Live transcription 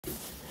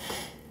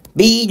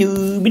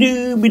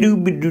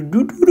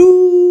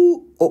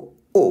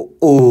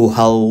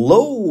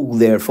Hello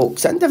there,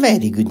 folks, and a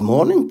very good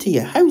morning to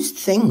you. How's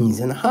things?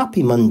 And a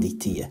happy Monday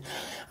to you.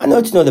 I know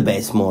it's not the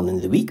best morning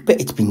of the week, but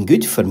it's been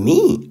good for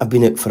me. I've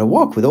been out for a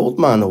walk with old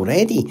man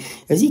already.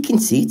 As you can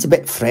see, it's a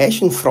bit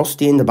fresh and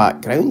frosty in the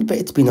background, but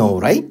it's been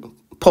alright.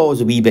 Paul's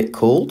a wee bit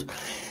cold,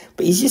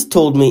 but he's just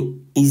told me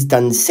he's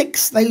done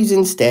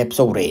 6,000 steps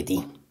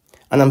already.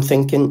 And I'm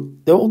thinking,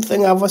 the old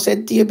thing I've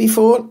said to you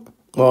before,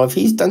 well, if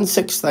he's done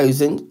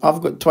 6,000,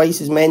 I've got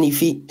twice as many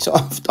feet, so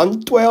I've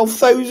done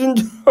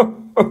 12,000.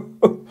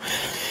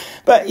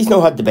 But he's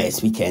not had the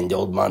best weekend, the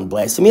old man,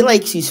 bless him. He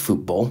likes his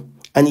football,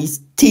 and his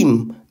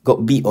team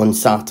got beat on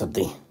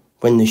Saturday,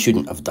 when they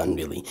shouldn't have done,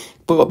 really.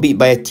 But got beat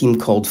by a team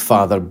called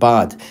Father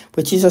Bad,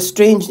 which is a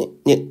strange...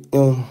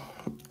 No,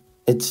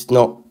 it's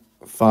not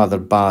Father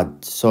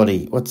Bad,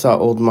 sorry. What's that,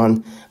 old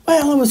man?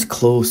 Well, I was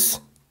close.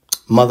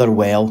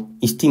 Motherwell.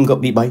 His team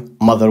got beat by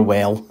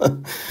Motherwell.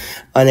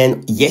 And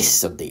then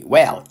yesterday,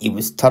 well, he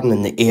was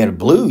turning the air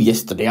blue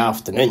yesterday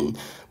afternoon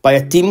by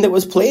a team that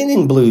was playing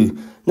in blue.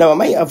 Now, I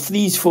might have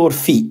 3-4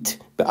 feet,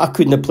 but I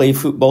couldn't have played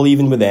football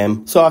even with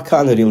them, so I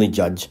can't really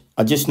judge.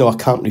 I just know I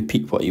can't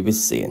repeat what he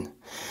was saying.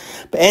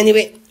 But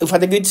anyway, we've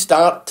had a good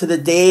start to the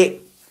day.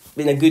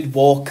 Been a good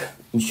walk.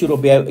 I'm sure I'll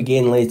be out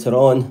again later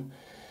on.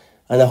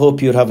 And I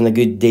hope you're having a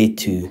good day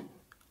too.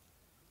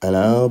 And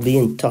I'll be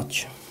in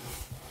touch.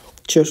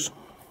 Cheers.